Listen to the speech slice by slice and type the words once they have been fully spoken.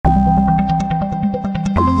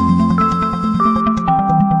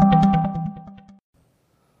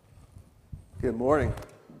morning.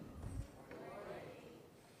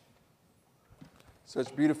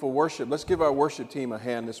 Such beautiful worship. Let's give our worship team a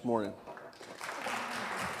hand this morning.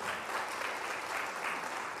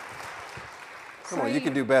 Come on, you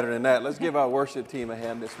can do better than that. Let's give our worship team a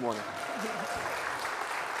hand this morning.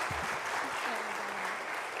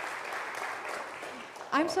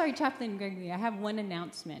 I'm sorry, Chaplain Gregory, I have one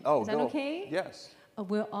announcement. Oh, is that okay? Yes.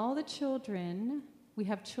 Will all the children, we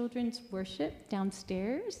have children's worship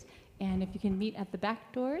downstairs, and if you can meet at the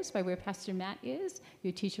back doors by where Pastor Matt is,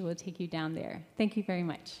 your teacher will take you down there. Thank you very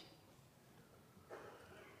much.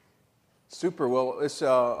 Super. Well, it's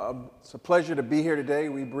a pleasure to be here today.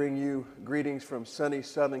 We bring you greetings from sunny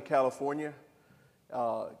Southern California.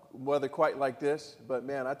 Weather quite like this, but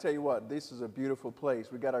man, I tell you what, this is a beautiful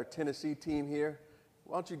place. We got our Tennessee team here.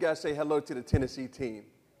 Why don't you guys say hello to the Tennessee team?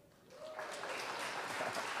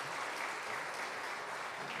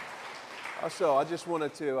 Also, I just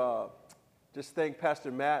wanted to just thank Pastor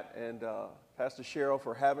Matt and Pastor Cheryl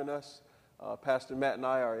for having us. Pastor Matt and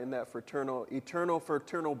I are in that eternal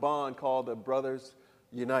fraternal bond called the Brothers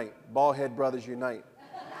Unite, Ballhead Brothers Unite.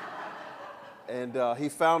 And he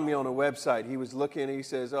found me on a website. He was looking and he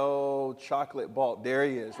says, "Oh, chocolate ball." There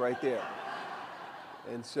he is, right there.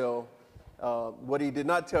 And so what he did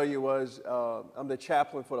not tell you was I'm the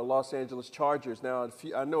chaplain for the Los Angeles Chargers. Now,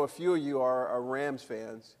 I know a few of you are Rams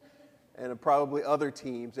fans and probably other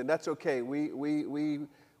teams, and that's okay. We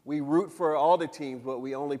root for all the teams, but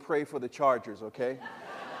we only pray for the Chargers, okay?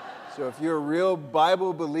 So if you're a real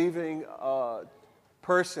Bible-believing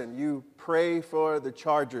person, you pray for the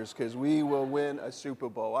Chargers because we will win a Super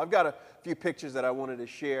Bowl. I've got a few pictures that I wanted to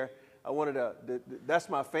share. That's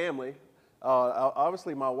my family.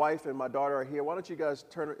 Obviously, my wife and my daughter are here. Why don't you guys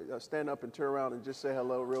stand up and turn around and just say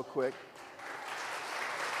hello real quick?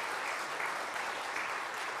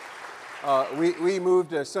 We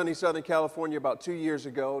moved to sunny Southern California about 2 years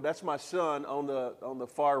ago. That's my son on the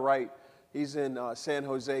far right. He's in San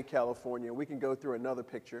Jose, California. We can go through another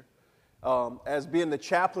picture. As being the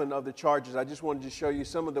chaplain of the Chargers, I just wanted to show you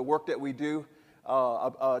some of the work that we do.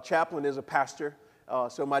 A chaplain is a pastor.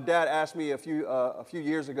 So my dad asked me a few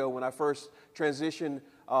years ago when I first transitioned.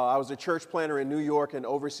 I was a church planter in New York and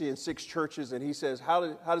overseeing 6 churches. And he says, how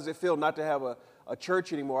does it feel not to have a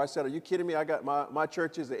church anymore? I said, "Are you kidding me? I got my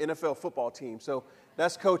church is the NFL football team." So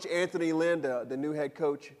that's Coach Anthony Lynn, the new head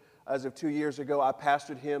coach. As of 2 years ago, I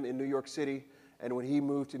pastored him in New York City. And when he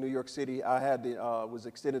moved to New York City, I was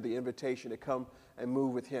extended the invitation to come and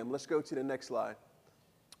move with him. Let's go to the next slide.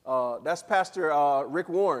 That's Pastor Rick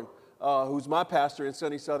Warren, who's my pastor in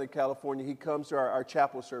sunny Southern California. He comes to our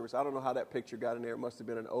chapel service. I don't know how that picture got in there. It must have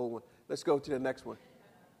been an old one. Let's go to the next one.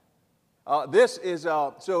 This is,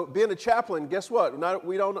 so being a chaplain, guess what?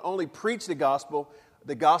 We don't only preach the gospel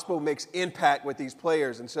makes impact with these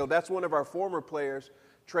players. And so that's one of our former players,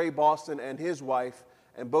 Trey Boston and his wife,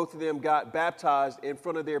 and both of them got baptized in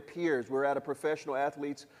front of their peers. We're at a professional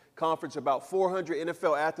athletes conference, about 400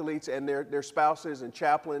 NFL athletes and their spouses and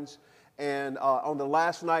chaplains. And on the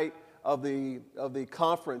last night of the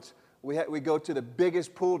conference, we go to the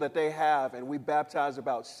biggest pool that they have, and we baptize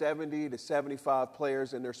about 70 to 75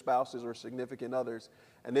 players and their spouses or significant others.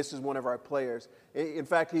 And this is one of our players. In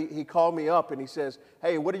fact, he called me up and he says,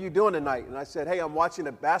 "Hey, what are you doing tonight?" And I said, "Hey, I'm watching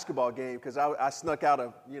a basketball game," because I snuck out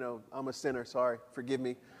of, I'm a sinner, sorry, forgive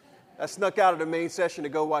me. I snuck out of the main session to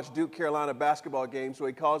go watch Duke Carolina basketball game. So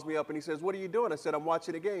he calls me up and he says, "What are you doing?" I said, "I'm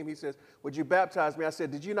watching a game." He says, "Would you baptize me?" I said,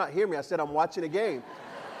 "Did you not hear me?" I said, "I'm watching a game."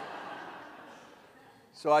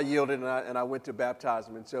 So I yielded and I went to baptize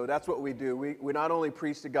him. And so that's what we do. We not only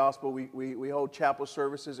preach the gospel, we hold chapel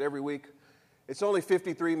services every week. It's only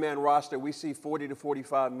 53-man roster. We see 40 to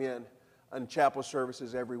 45 men in chapel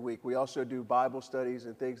services every week. We also do Bible studies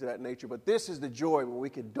and things of that nature. But this is the joy when we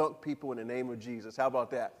can dunk people in the name of Jesus. How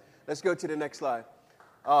about that? Let's go to the next slide.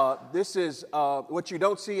 This is what you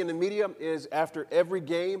don't see in the media is after every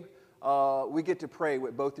game, we get to pray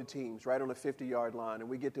with both the teams right on the 50-yard line, and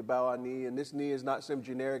we get to bow our knee. And this knee is not some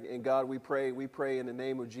generic, "In God we pray in the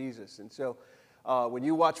name of Jesus." And so when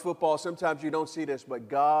you watch football, sometimes you don't see this, but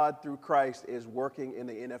God through Christ is working in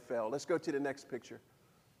the NFL. Let's go to the next picture.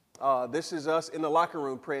 This is us in the locker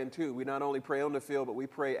room praying too. We not only pray on the field, but we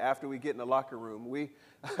pray after we get in the locker room. We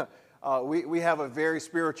have a very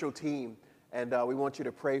spiritual team, and we want you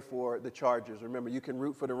to pray for the Chargers. Remember, you can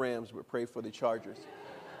root for the Rams, but pray for the Chargers.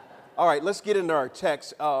 All right, let's get into our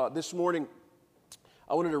text. This morning,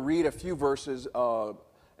 I wanted to read a few verses,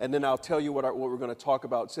 and then I'll tell you what we're going to talk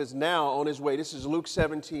about. It says, "Now on his way," this is Luke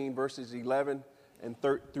 17, verses 11 and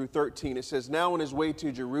through 13. It says, "Now on his way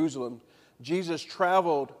to Jerusalem, Jesus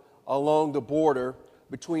traveled along the border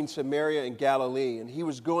between Samaria and Galilee, and he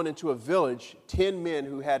was going into a village. 10 men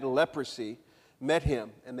who had leprosy met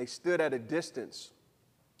him, and they stood at a distance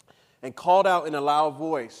and called out in a loud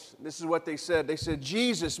voice. This is what they said. They said,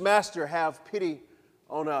 "Jesus, Master, have pity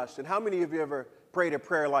on us." And how many of you ever prayed a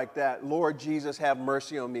prayer like that? "Lord Jesus, have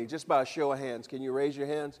mercy on me." Just by a show of hands. Can you raise your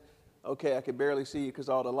hands? Okay, I can barely see you because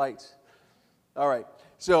all the lights. All right.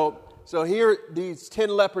 So here, these 10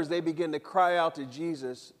 lepers, they begin to cry out to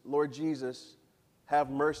Jesus, "Lord Jesus, have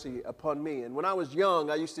mercy upon me." And when I was young,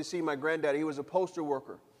 I used to see my granddad. He was a postal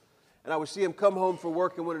worker. And I would see him come home from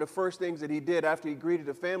work, and one of the first things that he did after he greeted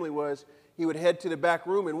the family was he would head to the back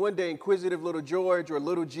room. And one day, inquisitive little George, or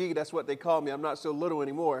little G, that's what they call me. I'm not so little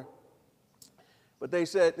anymore. But they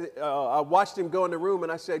said, I watched him go in the room,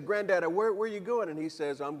 and I said, "Granddad, where are you going?" And he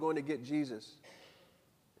says, "I'm going to get Jesus."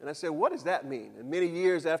 And I said, "What does that mean?" And many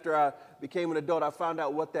years after I became an adult, I found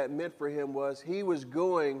out what that meant for him was he was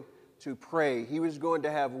going to pray. He was going to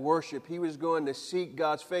have worship. He was going to seek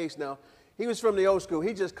God's face. Now, he was from the old school.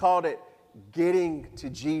 He just called it getting to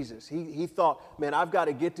Jesus. He thought, man, I've got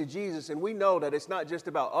to get to Jesus. And we know that it's not just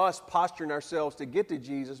about us posturing ourselves to get to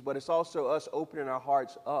Jesus, but it's also us opening our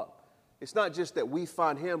hearts up. It's not just that we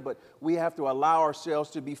find him, but we have to allow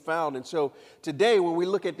ourselves to be found. And so today, when we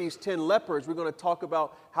look at these 10 lepers, we're going to talk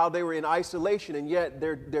about how they were in isolation, and yet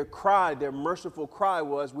their cry, their merciful cry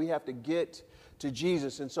was, we have to get to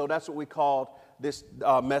Jesus. And so that's what we called this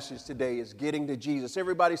message today, is getting to Jesus.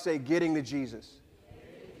 Everybody say, getting to Jesus.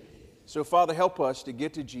 So, Father, help us to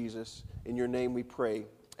get to Jesus. In your name we pray.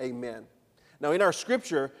 Amen. Now, in our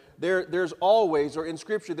scripture, there's always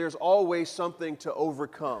something to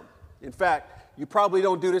overcome. In fact, you probably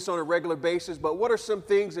don't do this on a regular basis, but what are some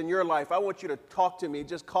things in your life? I want you to talk to me.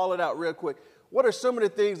 Just call it out real quick. What are some of the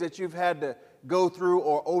things that you've had to go through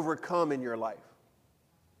or overcome in your life?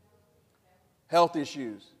 Health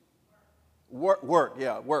issues. Work.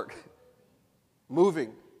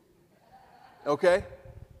 Moving. Okay?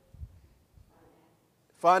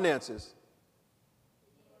 Finances.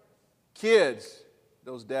 Kids.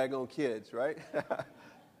 Those daggone kids, right?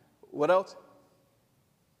 What else?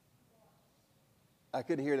 I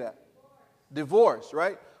couldn't hear that. Divorce,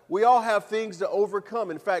 right? We all have things to overcome.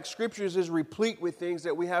 In fact, Scriptures is replete with things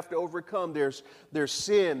that we have to overcome. There's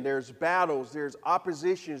sin, there's battles, there's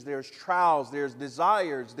oppositions, there's trials, there's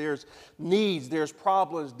desires, there's needs, there's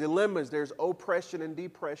problems, dilemmas, there's oppression and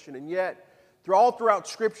depression. And yet, all throughout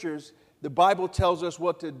Scriptures, the Bible tells us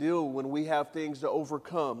what to do when we have things to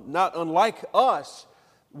overcome. Not unlike us,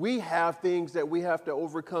 we have things that we have to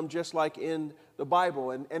overcome just like in the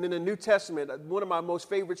Bible. And in the New Testament, one of my most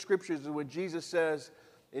favorite scriptures is when Jesus says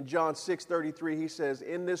in John 6:33, he says,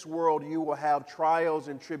 "In this world you will have trials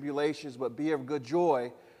and tribulations, but be of good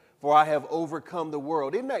joy, for I have overcome the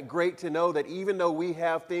world." Isn't that great to know that even though we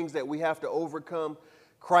have things that we have to overcome,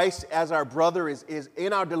 Christ as our brother is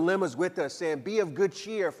in our dilemmas with us, saying, "Be of good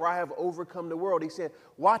cheer, for I have overcome the world." He said,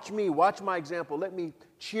 "Watch me, watch my example. Let me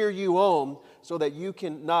cheer you on so that you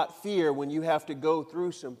can not fear when you have to go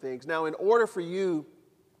through some things." Now, in order for you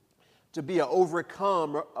to be an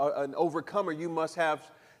overcomer, you must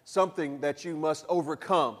have something that you must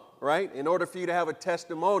overcome, right? In order for you to have a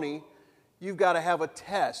testimony, you've got to have a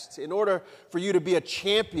test. In order for you to be a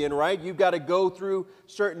champion, right, you've got to go through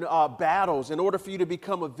certain battles. In order for you to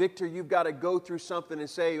become a victor, you've got to go through something and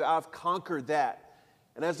say, "I've conquered that."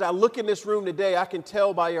 And as I look in this room today, I can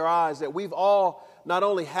tell by your eyes that we've all not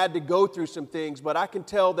only had to go through some things, but I can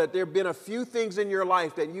tell that there have been a few things in your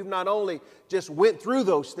life that you've not only just went through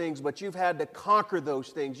those things, but you've had to conquer those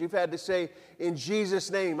things. You've had to say, "In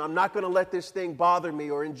Jesus' name, I'm not going to let this thing bother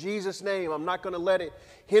me," or "In Jesus' name, I'm not going to let it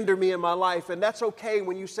hinder me in my life." And that's okay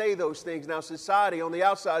when you say those things. Now, society on the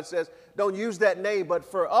outside says, don't use that name, but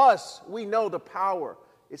for us, we know the power.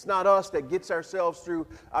 It's not us that gets ourselves through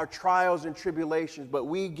our trials and tribulations, but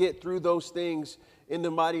we get through those things in the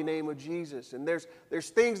mighty name of Jesus. And there's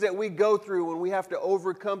things that we go through when we have to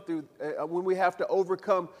overcome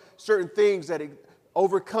certain things that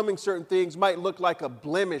overcoming certain things might look like a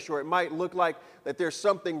blemish, or it might look like that there's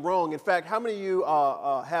something wrong. In fact, how many of you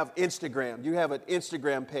have Instagram? You have an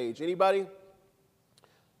Instagram page. Anybody?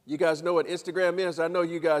 You guys know what Instagram is? I know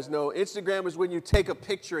you guys know. Instagram is when you take a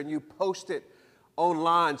picture and you post it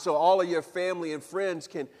online so all of your family and friends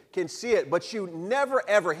can see it. But you never,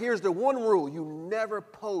 ever, here's the one rule, you never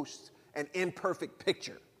post an imperfect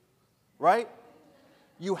picture, right?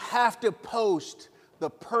 You have to post the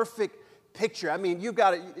perfect picture. I mean, you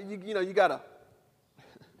got to,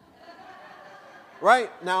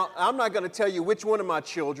 right? Now, I'm not going to tell you which one of my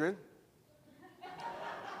children,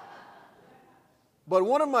 but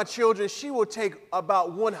one of my children, she will take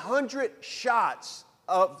about 100 shots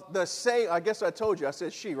of the same, I guess I told you, I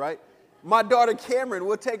said she, right? My daughter Cameron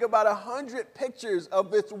will take about 100 pictures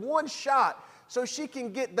of this one shot so she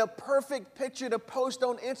can get the perfect picture to post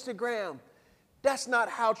on Instagram. That's not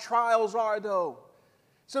how trials are, though.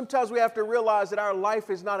 Sometimes we have to realize that our life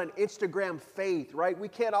is not an Instagram faith, right? We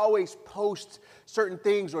can't always post certain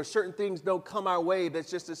things, or certain things don't come our way. That's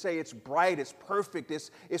just to say it's bright, it's perfect, it's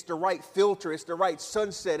the right filter, it's the right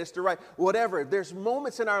sunset, it's the right whatever. There's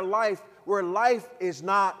moments in our life where life is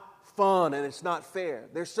not fun and it's not fair.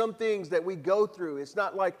 There's some things that we go through. It's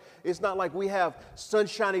not like we have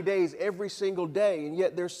sunshiny days every single day. And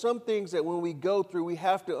yet there's some things that when we go through, we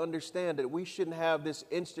have to understand that we shouldn't have this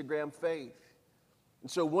Instagram faith. And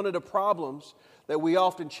so one of the problems that we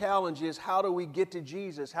often challenge is, how do we get to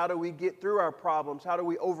Jesus? How do we get through our problems? How do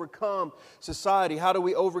we overcome society? How do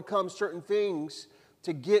we overcome certain things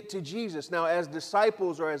to get to Jesus? Now, as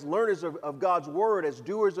disciples or as learners of God's Word, as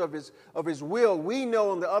doers of His will, we know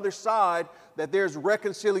on the other side that there's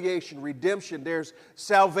reconciliation, redemption, there's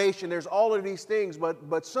salvation, there's all of these things.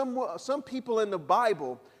 But some people in the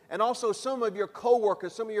Bible, and also some of your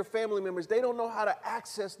coworkers, some of your family members, they don't know how to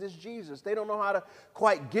access this Jesus. They don't know how to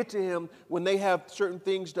quite get to Him when they have certain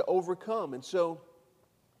things to overcome. And so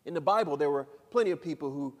in the Bible, there were plenty of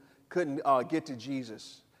people who couldn't get to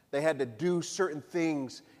Jesus. They had to do certain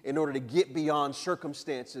things in order to get beyond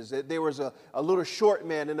circumstances. There was a little short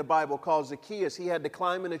man in the Bible called Zacchaeus. He had to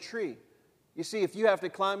climb in a tree. You see, if you have to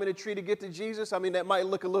climb in a tree to get to Jesus, I mean, that might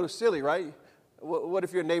look a little silly, right? What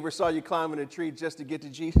if your neighbor saw you climbing a tree just to get to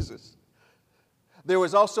Jesus? There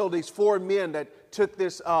was also these 4 men that took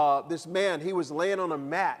this man. He was laying on a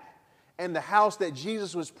mat, and the house that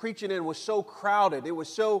Jesus was preaching in was so crowded. It was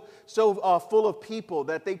so full of people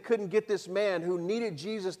that they couldn't get this man who needed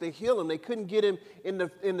Jesus to heal him. They couldn't get him in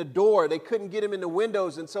the door. They couldn't get him in the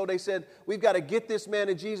windows. And so they said, we've got to get this man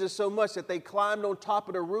to Jesus so much that they climbed on top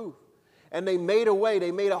of the roof. And they made a way,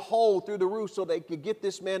 they made a hole through the roof so they could get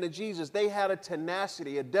this man to Jesus. They had a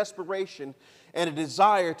tenacity, a desperation, and a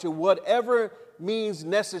desire to whatever means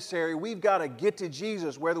necessary. We've got to get to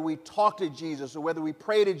Jesus, whether we talk to Jesus or whether we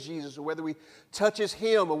pray to Jesus or whether we touch His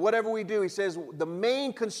hem or whatever we do. He says the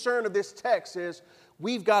main concern of this text is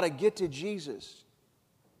we've got to get to Jesus.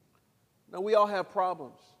 Now, we all have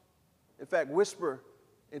problems. In fact, whisper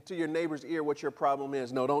into your neighbor's ear what your problem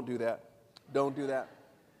is. No, don't do that. Don't do that.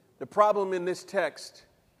 The problem in this text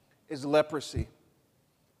is leprosy.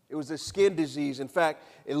 It was a skin disease. In fact,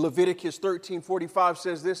 in Leviticus 13:45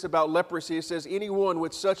 says this about leprosy. It says, anyone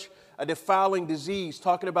with such a defiling disease,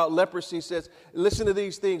 talking about leprosy, says, listen to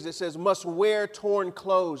these things. It says, must wear torn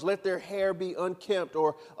clothes. Let their hair be unkempt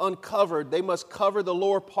or uncovered. They must cover the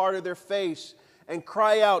lower part of their face and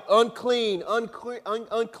cry out, unclean, unclean,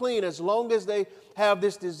 unclean. As long as they have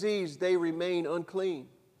this disease, they remain unclean.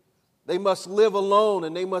 They must live alone,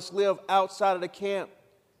 and they must live outside of the camp.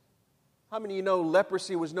 How many of you know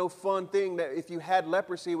leprosy was no fun thing? That if you had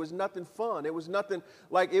leprosy, it was nothing fun. It was nothing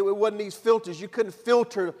like, it wasn't these filters. You couldn't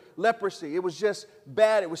filter leprosy. It was just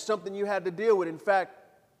bad. It was something you had to deal with. In fact,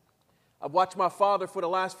 I've watched my father for the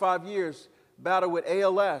last 5 years battle with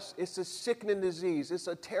ALS. It's a sickening disease. It's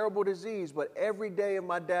a terrible disease. But every day of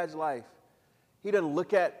my dad's life, he doesn't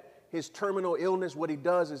look at his terminal illness. What he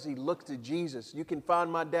does is he looks to Jesus. You can find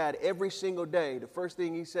my dad every single day. The first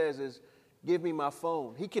thing he says is, give me my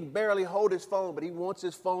phone. He can barely hold his phone, but he wants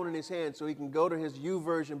his phone in his hand so he can go to his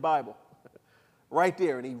YouVersion Bible right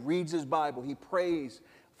there, and he reads his Bible. He prays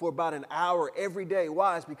for about an hour every day.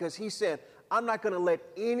 Why? It's because he said, I'm not going to let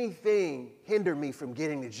anything hinder me from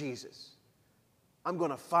getting to Jesus. I'm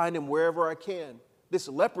going to find Him wherever I can. This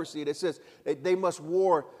leprosy that says that they must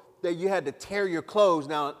wear, that you had to tear your clothes.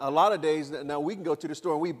 Now, a lot of days, now we can go to the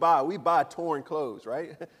store and we buy torn clothes,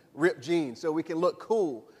 right? Ripped jeans so we can look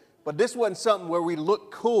cool. But this wasn't something where we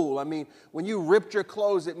look cool. I mean, when you ripped your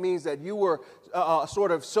clothes, it means that you were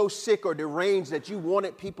sort of so sick or deranged that you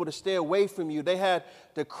wanted people to stay away from you. They had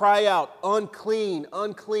to cry out, unclean,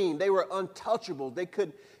 unclean. They were untouchable. They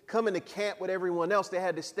could come into camp with everyone else. They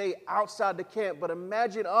had to stay outside the camp. But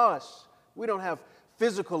imagine us. We don't have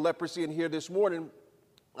physical leprosy in here this morning.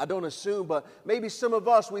 I don't assume, but maybe some of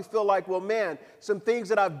us, we feel like, well, man, some things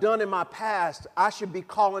that I've done in my past, I should be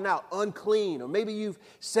calling out unclean. Or maybe you've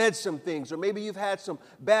said some things, or maybe you've had some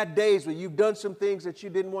bad days where you've done some things that you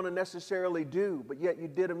didn't want to necessarily do, but yet you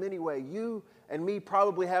did them anyway. You and me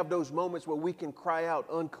probably have those moments where we can cry out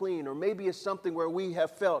unclean, or maybe it's something where we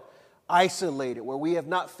have felt isolated, where we have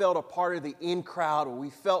not felt a part of the in crowd, or we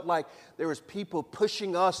felt like there was people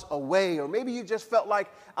pushing us away, or maybe you just felt like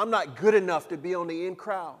I'm not good enough to be on the in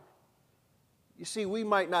crowd. You see, we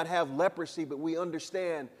might not have leprosy, but we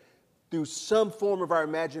understand through some form of our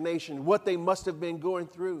imagination what they must have been going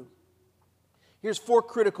through. Here's 4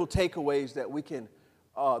 critical takeaways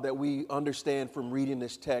that we understand from reading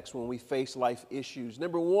this text when we face life issues.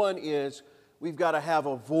 Number 1 is we've got to have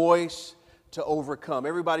a voice to overcome.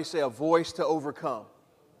 Everybody say a voice to overcome.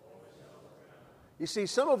 You see,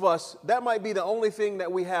 some of us, that might be the only thing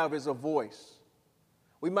that we have is a voice.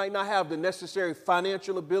 We might not have the necessary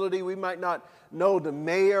financial ability. We might not know the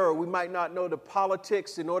mayor, or we might not know the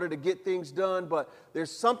politics in order to get things done. But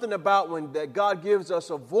there's something about when that God gives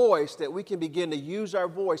us a voice that we can begin to use our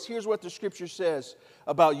voice. Here's what the scripture says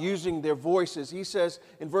about using their voices. He says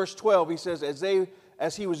in verse 12, he says,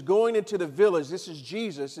 as he was going into the village, this is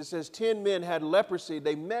Jesus, it says 10 men had leprosy.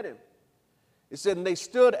 They met him. It said, and they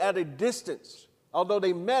stood at a distance. Although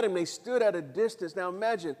they met him, they stood at a distance. Now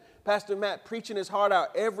imagine Pastor Matt preaching his heart out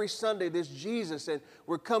every Sunday, this Jesus, and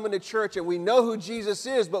we're coming to church and we know who Jesus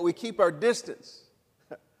is, but we keep our distance,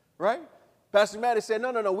 right? Pastor Matt has said,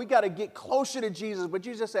 no, we got to get closer to Jesus. But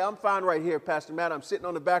you just say, I'm fine right here, Pastor Matt. I'm sitting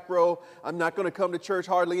on the back row. I'm not going to come to church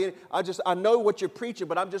hardly. I know what you're preaching,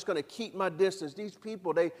 but I'm just going to keep my distance. These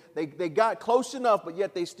people, they got close enough, but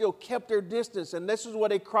yet they still kept their distance. And this is what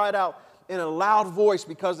they cried out in a loud voice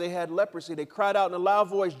because they had leprosy. They cried out in a loud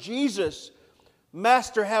voice, Jesus,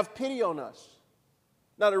 Master, have pity on us.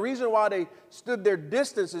 Now, the reason why they stood their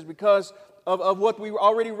distance is because of what we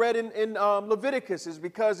already read in Leviticus, is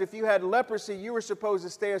because if you had leprosy, you were supposed to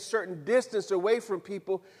stay a certain distance away from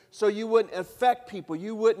people so you wouldn't affect people,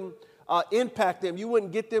 you wouldn't impact them, you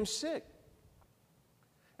wouldn't get them sick.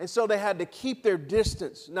 And so they had to keep their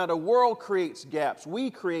distance. Now, the world creates gaps. We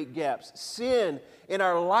create gaps. Sin in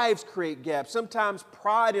our lives create gaps. Sometimes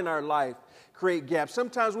pride in our life create gaps.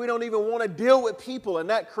 Sometimes we don't even want to deal with people, and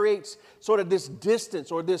that creates sort of this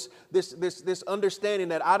distance or this understanding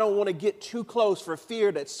that I don't want to get too close for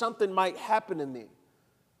fear that something might happen to me.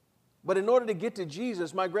 But in order to get to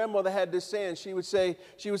Jesus, my grandmother had this saying. She would say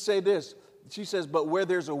this. She says, but where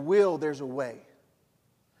there's a will, there's a way.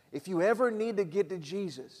 If you ever need to get to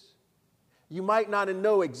Jesus, you might not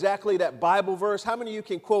know exactly that Bible verse. How many of you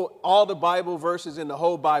can quote all the Bible verses in the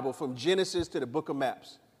whole Bible from Genesis to the book of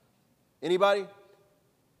Maps? Anybody?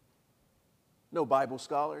 No Bible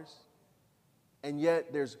scholars. And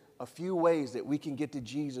yet there's a few ways that we can get to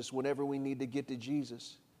Jesus whenever we need to get to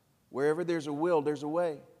Jesus. Wherever there's a will, there's a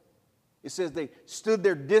way. It says they stood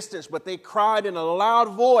their distance, but they cried in a loud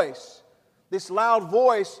voice. This loud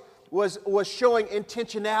voice was showing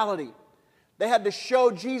intentionality. They had to show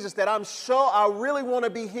Jesus that I really want to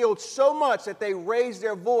be healed so much that they raised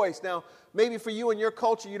their voice. Now, maybe for you in your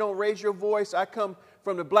culture, you don't raise your voice. I come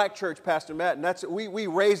from the black church, Pastor Matt, and we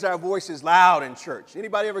raise our voices loud in church.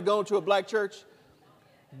 Anybody ever gone to a black church?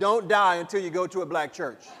 Don't die until you go to a black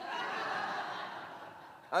church.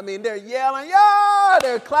 I mean, they're yelling, yeah,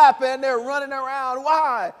 they're clapping, they're running around.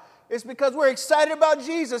 Why? It's because we're excited about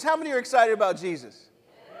Jesus. How many are excited about Jesus?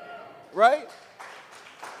 Right?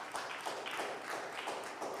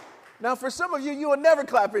 Now, for some of you, you will never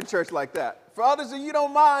clap in church like that. For others, you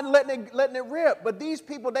don't mind letting it rip. But these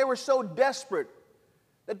people, they were so desperate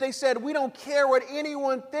that they said, we don't care what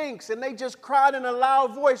anyone thinks. And they just cried in a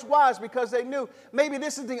loud voice. Why? It's because they knew maybe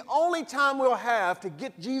this is the only time we'll have to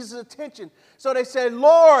get Jesus' attention. So they said,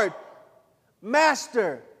 Lord,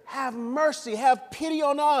 Master, have mercy, have pity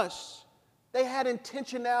on us. They had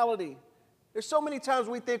intentionality. There's so many times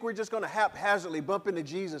we think we're just going to haphazardly bump into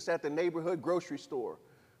Jesus at the neighborhood grocery store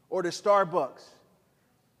or the Starbucks.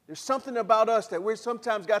 There's something about us that we're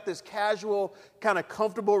sometimes got this casual, kind of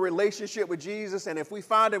comfortable relationship with Jesus, and if we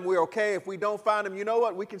find him, we're okay. If we don't find him, you know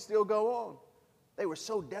what? We can still go on. They were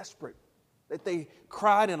so desperate that they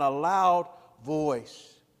cried in a loud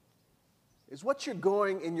voice. Is what you're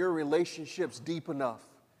going in your relationships deep enough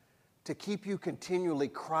to keep you continually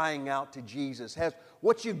crying out to Jesus? Has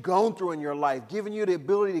what you've gone through in your life given you the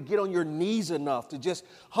ability to get on your knees enough, to just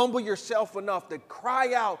humble yourself enough, to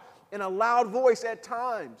cry out in a loud voice at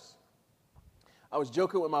times? I was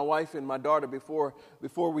joking with my wife and my daughter before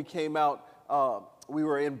we came out. We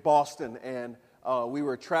were in Boston, and we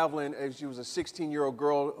were traveling. She was a 16-year-old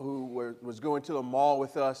girl who was going to the mall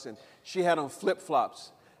with us, and she had on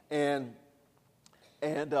flip-flops. And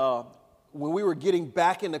when we were getting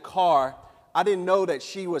back in the car, I didn't know that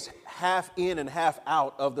she was half in and half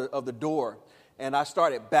out of the door. And I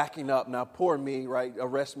started backing up. Now, poor me, right?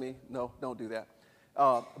 Arrest me. No, don't do that.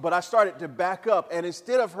 But I started to back up. And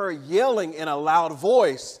instead of her yelling in a loud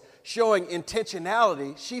voice, showing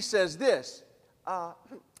intentionality, she says this. Meow.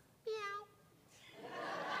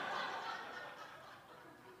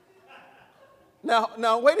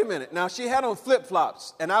 Now, wait a minute. Now, she had on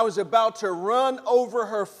flip-flops, and I was about to run over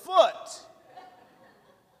her foot.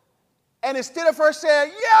 And instead of her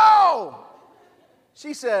saying, yo,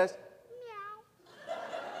 she says, meow.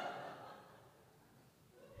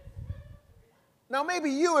 Now, maybe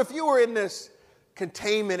if you were in this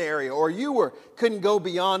containment area or couldn't go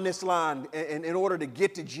beyond this line in order to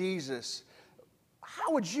get to Jesus,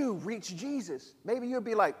 how would you reach Jesus? Maybe you'd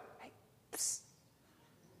be like, hey, psst,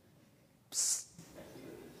 psst,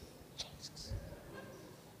 Jesus,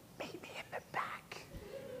 meet me in the back.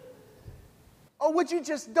 Or would you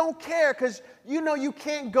just don't care because you know you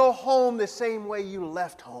can't go home the same way you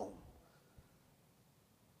left home?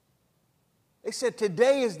 They said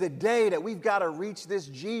today is the day that we've got to reach this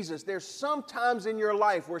Jesus. There's some times in your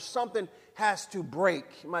life where something has to break.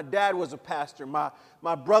 My dad was a pastor. My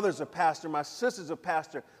brother's a pastor. My sister's a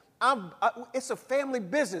pastor. It's a family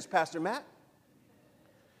business, Pastor Matt.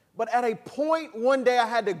 But at a point one day I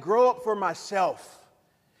had to grow up for myself.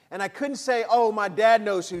 And I couldn't say, oh, my dad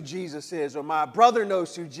knows who Jesus is, or my brother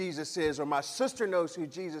knows who Jesus is, or my sister knows who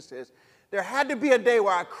Jesus is. There had to be a day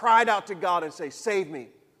where I cried out to God and say, save me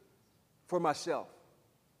for myself.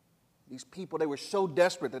 These people, they were so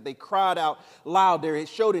desperate that they cried out loud. It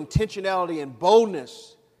showed intentionality and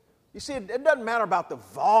boldness. You see, it doesn't matter about the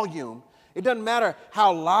volume. It doesn't matter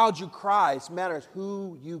how loud you cry. It matters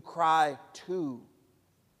who you cry to.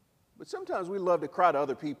 But sometimes we love to cry to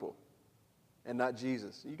other people and not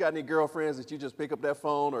Jesus. You got any girlfriends that you just pick up that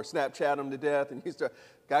phone or Snapchat them to death and you start,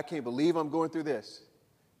 God, I can't believe I'm going through this.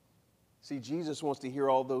 See, Jesus wants to hear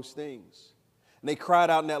all those things. And they cried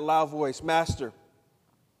out in that loud voice, Master,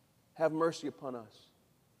 have mercy upon us.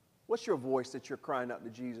 What's your voice that you're crying out to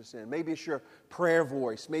Jesus in? Maybe it's your prayer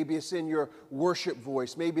voice. Maybe it's in your worship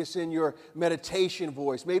voice. Maybe it's in your meditation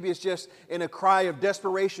voice. Maybe it's just in a cry of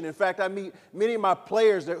desperation. In fact, I meet many of my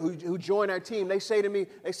players who join our team. They say to me,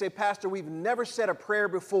 Pastor, we've never said a prayer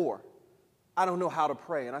before. I don't know how to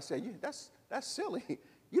pray. And I say, yeah, that's silly.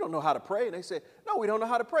 You don't know how to pray. And they say, no, we don't know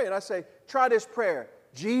how to pray. And I say, try this prayer.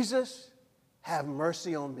 Jesus, have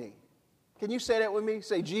mercy on me. Can you say that with me?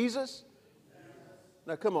 Say, Jesus.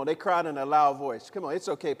 Now, come on. They cried in a loud voice. Come on. It's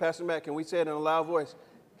okay. Pastor Matt, can we say it in a loud voice?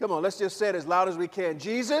 Come on. Let's just say it as loud as we can.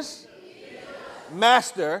 Jesus,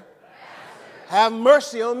 Master, have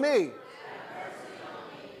mercy on me.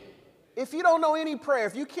 If you don't know any prayer,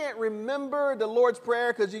 if you can't remember the Lord's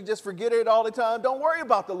Prayer because you just forget it all the time, don't worry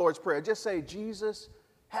about the Lord's Prayer. Just say, Jesus,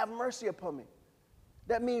 have mercy upon me.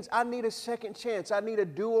 That means I need a second chance. I need a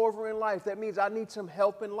do-over in life. That means I need some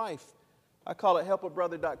help in life. I call it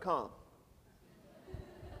helpabrother.com.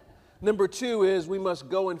 Number 2 is we must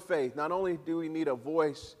go in faith. Not only do we need a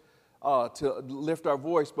voice to lift our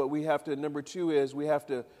voice, but number 2 is we have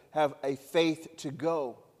to have a faith to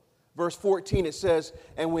go. Verse 14, it says,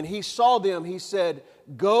 and when he saw them, he said,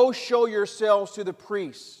 go show yourselves to the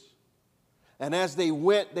priests. And as they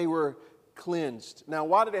went, they were cleansed. Now,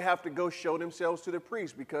 why did they have to go show themselves to the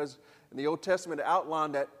priest? Because in the Old Testament it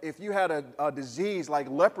outlined that if you had a disease like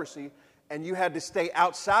leprosy and you had to stay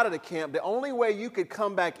outside of the camp, the only way you could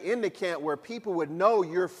come back in the camp where people would know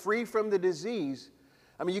you're free from the disease,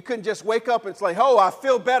 I mean, you couldn't just wake up and say, oh, I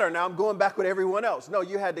feel better, now I'm going back with everyone else. No,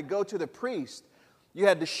 you had to go to the priest. You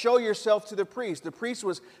had to show yourself to the priest. The priest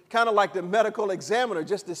was kind of like the medical examiner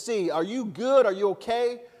just to see, are you good? Are you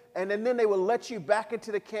okay? And then they would let you back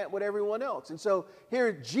into the camp with everyone else. And so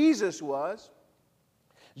here Jesus was.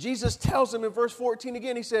 Jesus tells them in verse 14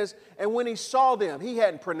 again, he says, and when he saw them, he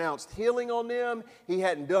hadn't pronounced healing on them. He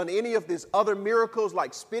hadn't done any of these other miracles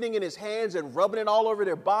like spitting in his hands and rubbing it all over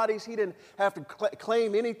their bodies. He didn't have to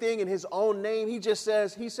claim anything in his own name. He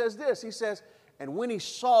says, and when he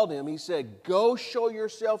saw them, he said, go show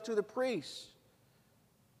yourself to the priests.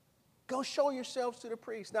 Go show yourselves to the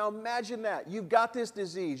priest. Now imagine that. You've got this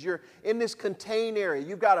disease. You're in this contained area.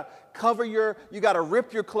 You've got to got to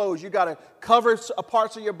rip your clothes. You've got to cover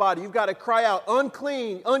parts of your body. You've got to cry out,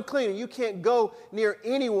 unclean, unclean. And you can't go near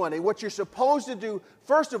anyone. And what you're supposed to do,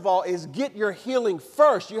 first of all, is get your healing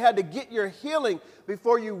first. You had to get your healing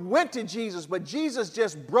before you went to Jesus. But Jesus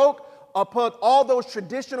just broke upon all those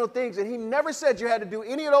traditional things. And he never said you had to do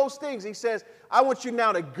any of those things. He says, I want you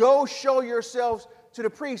now to go show yourselves to the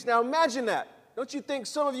priest. Now imagine that. Don't you think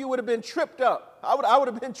some of you would have been tripped up? I would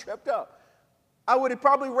have been tripped up. I would have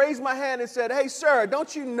probably raised my hand and said, hey, sir,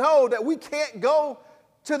 don't you know that we can't go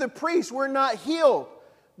to the priest? We're not healed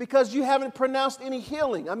because you haven't pronounced any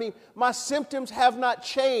healing. I mean, my symptoms have not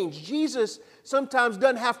changed. Jesus sometimes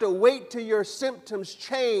doesn't have to wait till your symptoms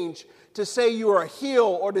change to say you are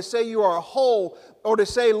healed or to say you are whole or to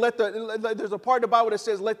say, there's a part of the Bible that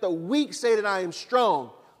says, let the weak say that I am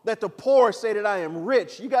strong. Let the poor say that I am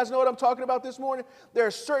rich. You guys know what I'm talking about this morning? There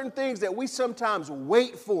are certain things that we sometimes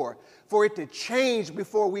wait for it to change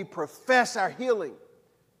before we profess our healing.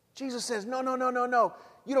 Jesus says, no, no, no, no, no.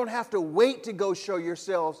 You don't have to wait to go show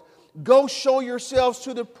yourselves. Go show yourselves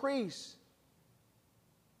to the priests.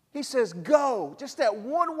 He says, go. Just that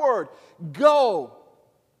one word, go.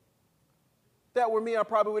 If that were me, I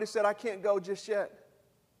probably would have said, I can't go just yet.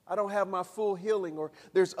 I don't have my full healing, or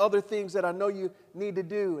there's other things that I know you need to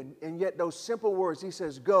do. And yet those simple words, he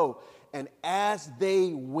says, go. And as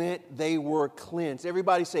they went, they were cleansed.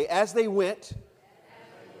 Everybody say, as they went.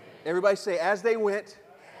 Everybody say, as they went,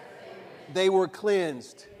 they were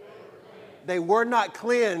cleansed. They were not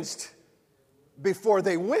cleansed before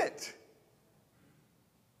they went.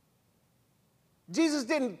 Jesus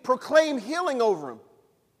didn't proclaim healing over them.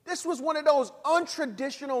 This was one of those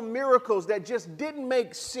untraditional miracles that just didn't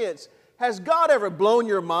make sense. Has God ever blown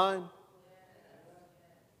your mind?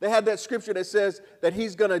 They had that scripture that says that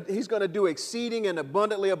he's gonna do exceeding and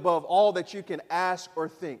abundantly above all that you can ask or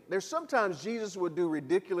think. There's sometimes Jesus will do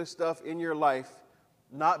ridiculous stuff in your life,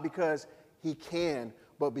 not because he can,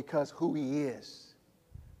 but because who he is.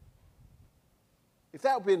 If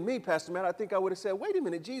that had been me, Pastor Matt, I think I would have said, wait a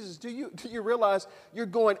minute, Jesus, do you realize you're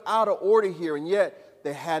going out of order here? And yet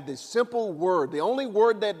they had this simple word. The only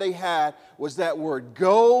word that they had was that word,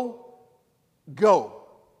 go, go.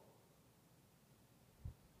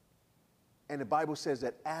 And the Bible says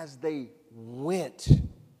that as they went,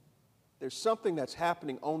 there's something that's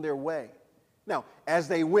happening on their way. Now, as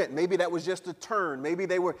they went, maybe that was just a turn. Maybe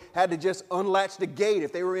they had to just unlatch the gate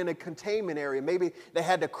if they were in a containment area. Maybe they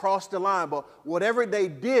had to cross the line. But whatever they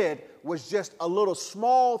did was just a little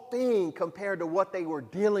small thing compared to what they were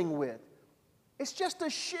dealing with. It's just a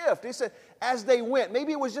shift. It's as they went.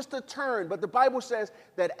 Maybe it was just a turn. But the Bible says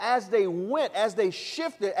that as they went, as they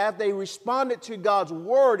shifted, as they responded to God's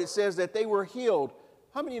word, it says that they were healed.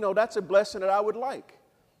 How many of you know that's a blessing that I would like?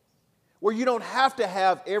 Where you don't have to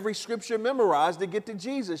have every scripture memorized to get to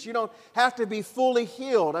Jesus. You don't have to be fully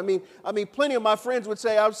healed. I mean, plenty of my friends would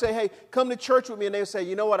say, I would say, hey, come to church with me. And they would say,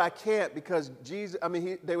 you know what, I can't because Jesus,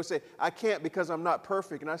 they would say, I can't because I'm not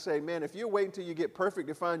perfect. And I say, man, if you're waiting until you get perfect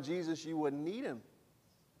to find Jesus, you wouldn't need him.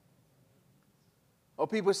 Or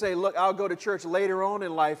people say, look, I'll go to church later on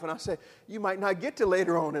in life. And I say, you might not get to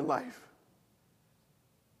later on in life.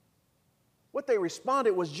 What they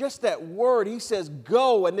responded was just that word. He says,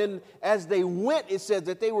 go. And then as they went, it says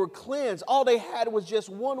that they were cleansed. All they had was just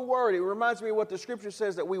one word. It reminds me of what the scripture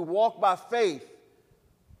says, that we walk by faith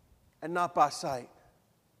and not by sight.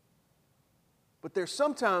 But there's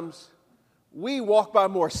sometimes we walk by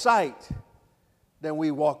more sight than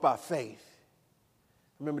we walk by faith.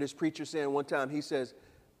 I remember this preacher saying one time, he says,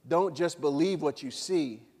 don't just believe what you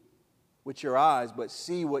see with your eyes, but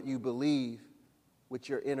see what you believe with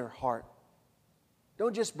your inner heart.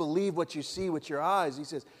 Don't just believe what you see with your eyes. He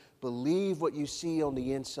says, believe what you see on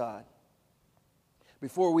the inside.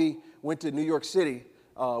 Before we went to New York City,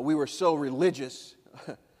 we were so religious.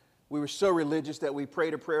 We were so religious that we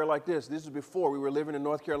prayed a prayer like this. This is before we were living in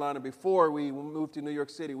North Carolina. Before we moved to New York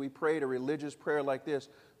City, we prayed a religious prayer like this.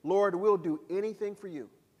 Lord, we'll do anything for you.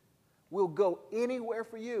 We'll go anywhere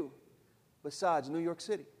for you besides New York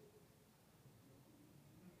City.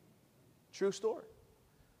 True story.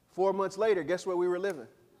 4 months later, guess where we were living?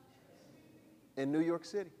 In New York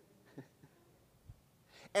City.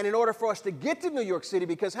 And in order for us to get to New York City,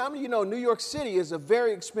 because how many of you know New York City is a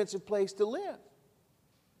very expensive place to live?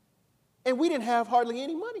 And we didn't have hardly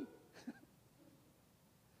any money.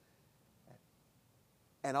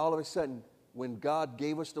 And all of a sudden, when God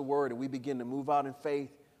gave us the word and we began to move out in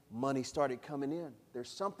faith, money started coming in. There's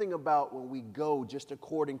something about when we go just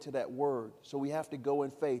according to that word. So we have to go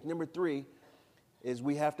in faith. Number 3 is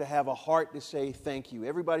we have to have a heart to say thank you.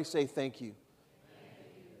 Everybody say thank you.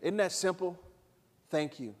 Isn't that simple?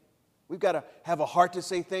 Thank you. We've got to have a heart to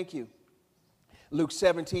say thank you. Luke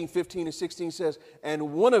 17, 15 and 16 says,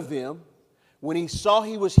 and one of them, when he saw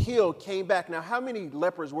he was healed, came back. Now, how many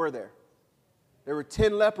lepers were there? There were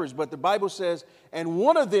 10 lepers, but the Bible says, and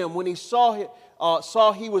one of them, when he saw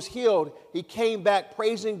he was healed, he came back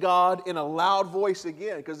praising God in a loud voice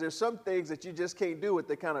again, because there's some things that you just can't do with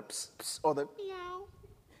the kind of pss, pss, or the meow.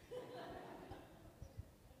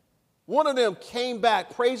 One of them came back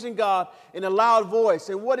praising God in a loud voice.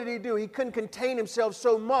 And what did he do? He couldn't contain himself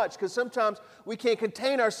so much, because sometimes we can't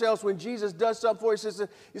contain ourselves when Jesus does something for us.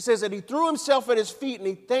 He says that he threw himself at his feet and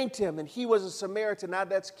he thanked him, and he was a Samaritan. Now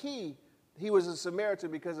that's key. He was a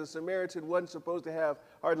Samaritan because a Samaritan wasn't supposed to have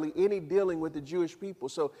hardly any dealing with the Jewish people.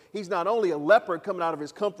 So he's not only a leper coming out of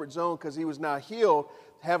his comfort zone because he was now healed,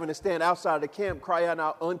 having to stand outside of the camp, cry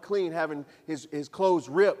out unclean, having his clothes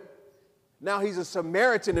ripped. Now he's a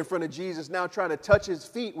Samaritan in front of Jesus, now trying to touch his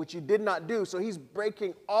feet, which he did not do. So he's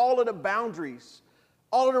breaking all of the boundaries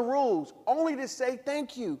all of the rules, only to say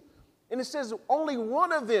thank you. And it says only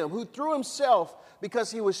one of them who threw himself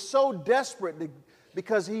because he was so desperate,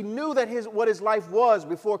 because he knew that what his life was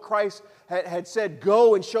before Christ had said,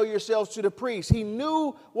 go and show yourselves to the priest. He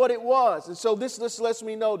knew what it was. And so this lets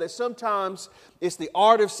me know that sometimes it's the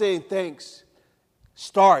art of saying thanks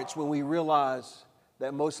starts when we realize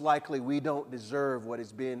that most likely we don't deserve what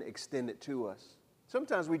is being extended to us.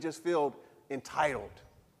 Sometimes we just feel entitled.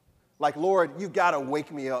 Like, Lord, you've got to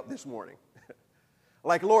wake me up this morning.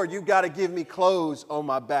 Like, Lord, you've got to give me clothes on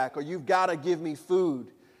my back, or you've got to give me food.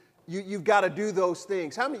 You've got to do those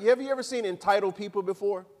things. Have you ever seen entitled people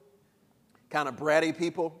before? Kind of bratty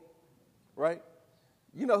people, right?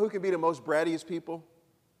 You know who can be the most brattiest people?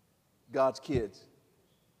 God's kids.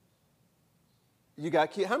 You got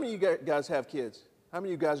kids? How many of you guys have kids? How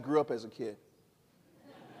many of you guys grew up as a kid?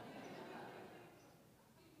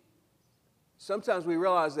 Sometimes we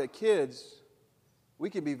realize that kids, we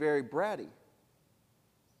can be very bratty.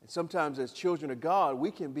 And sometimes as children of God, we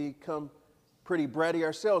can become pretty bratty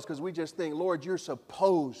ourselves because we just think, Lord, you're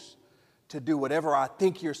supposed to do whatever I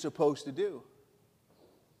think you're supposed to do.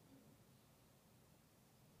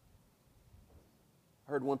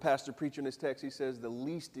 I heard one pastor preach in this text. He says, the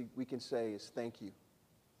least we can say is thank you.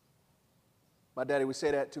 My daddy would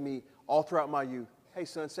say that to me all throughout my youth. Hey,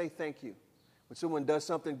 son, say thank you. When someone does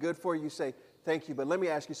something good for you, you say thank you. But let me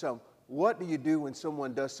ask you something. What do you do when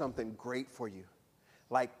someone does something great for you?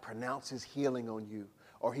 Like pronounces healing on you,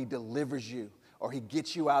 or he delivers you, or he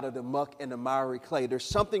gets you out of the muck and the miry clay. There's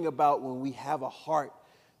something about when we have a heart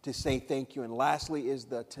to say thank you. And lastly is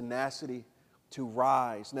the tenacity to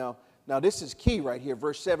rise. Now this is key right here.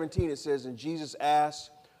 Verse 17, it says, and Jesus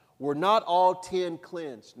asked, were not all 10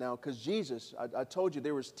 cleansed? Now, because Jesus, I told you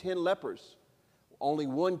there was 10 lepers. Only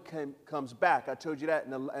one comes back. I told you that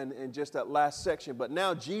in just that last section. But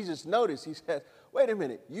now Jesus noticed, he says, wait a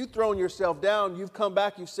minute, you've thrown yourself down, you've come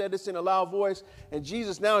back, you've said this in a loud voice, and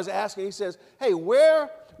Jesus now is asking, he says, hey,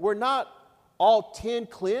 where were not all 10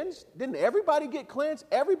 cleansed? Didn't everybody get cleansed?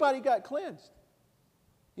 Everybody got cleansed.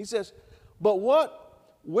 He says, but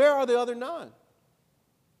where are the other 9?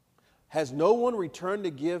 Has no one returned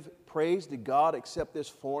to give praise to God except this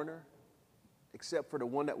foreigner, except for the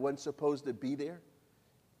one that wasn't supposed to be there?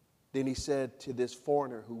 Then he said to this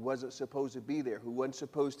foreigner who wasn't supposed to be there, who wasn't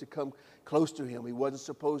supposed to come close to him, he wasn't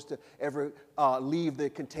supposed to ever leave the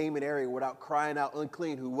containment area without crying out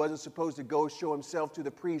unclean, who wasn't supposed to go show himself to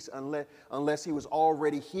the priest unless he was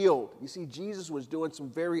already healed. You see, Jesus was doing some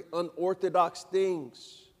very unorthodox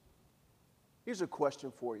things. Here's a question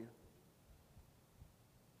for you.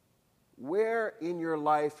 Where in your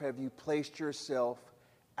life have you placed yourself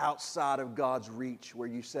outside of God's reach where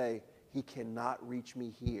you say, he cannot reach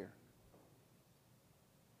me here?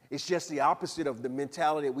 It's just the opposite of the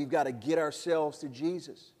mentality that we've got to get ourselves to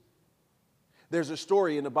Jesus. There's a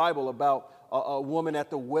story in the Bible about a woman at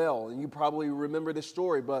the well, and you probably remember this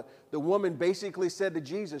story, but the woman basically said to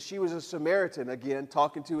Jesus, she was a Samaritan, again,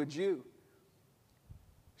 talking to a Jew.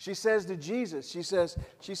 She says to Jesus,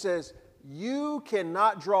 she says, you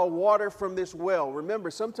cannot draw water from this well.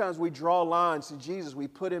 Remember, sometimes we draw lines to Jesus. We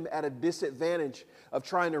put him at a disadvantage of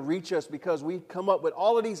trying to reach us because we come up with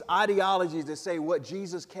all of these ideologies that say what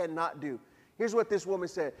Jesus cannot do. Here's what this woman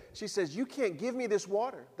said. She says, you can't give me this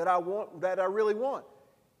water that I want, that I really want.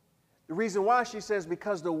 The reason why, she says,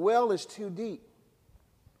 because the well is too deep.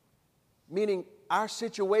 Meaning our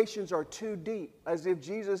situations are too deep, as if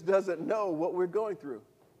Jesus doesn't know what we're going through.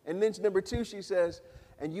 And then number 2, she says,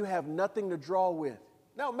 and you have nothing to draw with.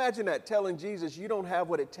 Now imagine that, telling Jesus, you don't have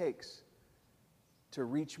what it takes to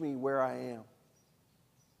reach me where I am.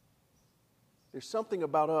 There's something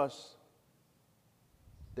about us.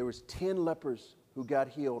 There was 10 lepers who got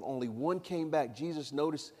healed. Only one came back. Jesus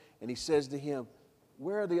noticed, and he says to him,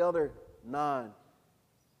 where are the other 9?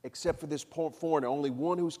 Except for this foreigner, only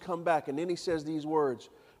one who's come back. And then he says these words,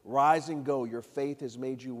 rise and go, your faith has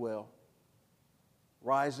made you well.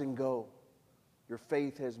 Rise and go. Your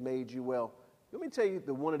faith has made you well. Let me tell you,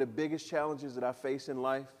 one of the biggest challenges that I face in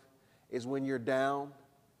life is when you're down,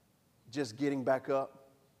 just getting back up.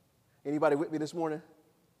 Anybody with me this morning?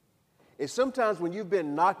 It's sometimes when you've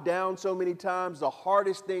been knocked down so many times, the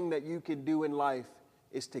hardest thing that you can do in life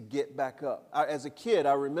is to get back up. As a kid,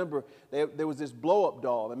 I remember there was this blow-up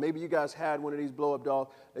doll, and maybe you guys had one of these blow-up dolls,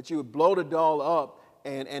 that you would blow the doll up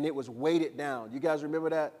and it was weighted down. You guys remember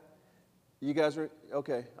that? You guys are,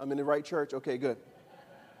 okay, I'm in the right church? Okay, good.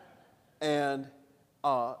 And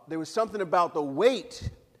there was something about the weight.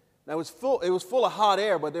 Now, it was full of hot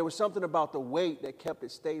air, but there was something about the weight that kept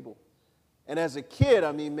it stable. And as a kid,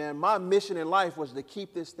 I mean, man, my mission in life was to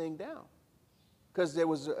keep this thing down. because it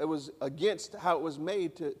was against how it was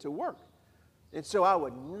made to work. And so I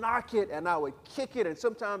would knock it and I would kick it, and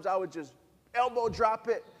sometimes I would just elbow drop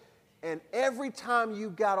it. And every time you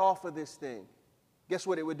got off of this thing, guess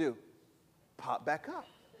what it would do? Pop back up.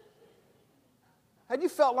 Had you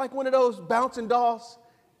felt like one of those bouncing dolls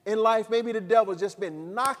in life? Maybe the devil's just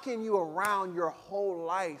been knocking you around your whole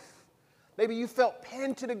life. Maybe you felt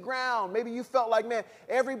pinned to the ground. Maybe you felt like, man,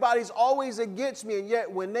 everybody's always against me. And yet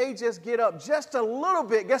when they just get up just a little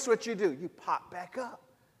bit, guess what you do? You pop back up.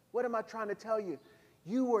 What am I trying to tell you?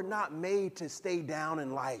 You were not made to stay down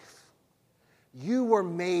in life. You were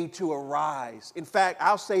made to arise. In fact,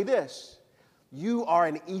 I'll say this. You are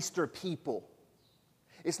an Easter people.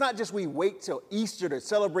 It's not just we wait till Easter to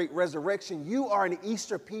celebrate resurrection. You are an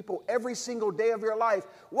Easter people every single day of your life.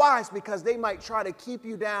 Why? It's because they might try to keep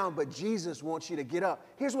you down, but Jesus wants you to get up.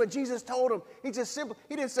 Here's what Jesus told him. He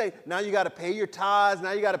didn't say, now you got to pay your tithes.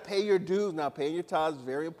 Now you got to pay your dues. Now paying your tithes is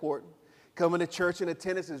very important. Coming to church and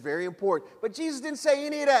attendance is very important. But Jesus didn't say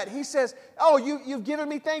any of that. He says, oh, you've given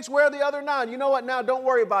me thanks. Where are the other 9? You know what? Now don't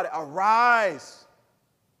worry about it. Arise.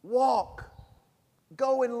 Walk.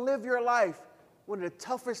 Go and live your life. One of the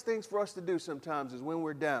toughest things for us to do sometimes is when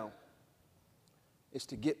we're down, is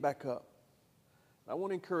to get back up. I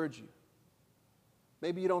want to encourage you.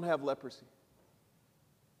 Maybe you don't have leprosy.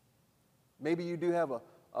 Maybe you do have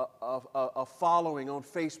a following on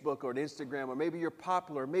Facebook or Instagram, or maybe you're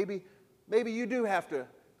popular. Maybe you do have to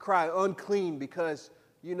cry unclean because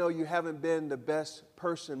you know you haven't been the best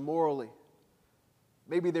person morally.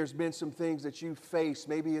 Maybe there's been some things that you face.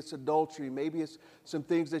 Maybe it's adultery. Maybe it's some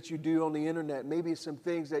things that you do on the internet. Maybe it's some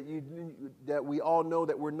things that we all know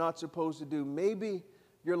that we're not supposed to do. Maybe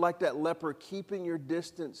you're like that leper, keeping your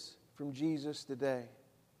distance from Jesus today.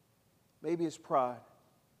 Maybe it's pride.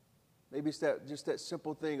 Maybe it's just that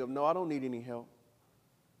simple thing of, no, I don't need any help.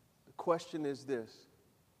 The question is this,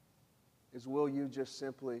 is will you just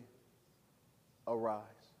simply arise?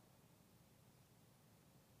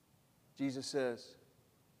 Jesus says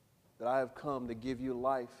that I have come to give you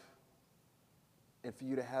life and for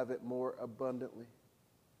you to have it more abundantly.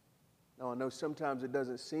 Now, I know sometimes it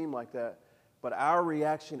doesn't seem like that, but our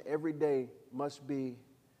reaction every day must be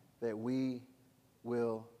that we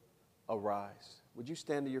will arise. Would you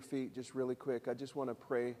stand to your feet just really quick? I just want to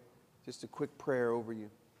pray just a quick prayer over you.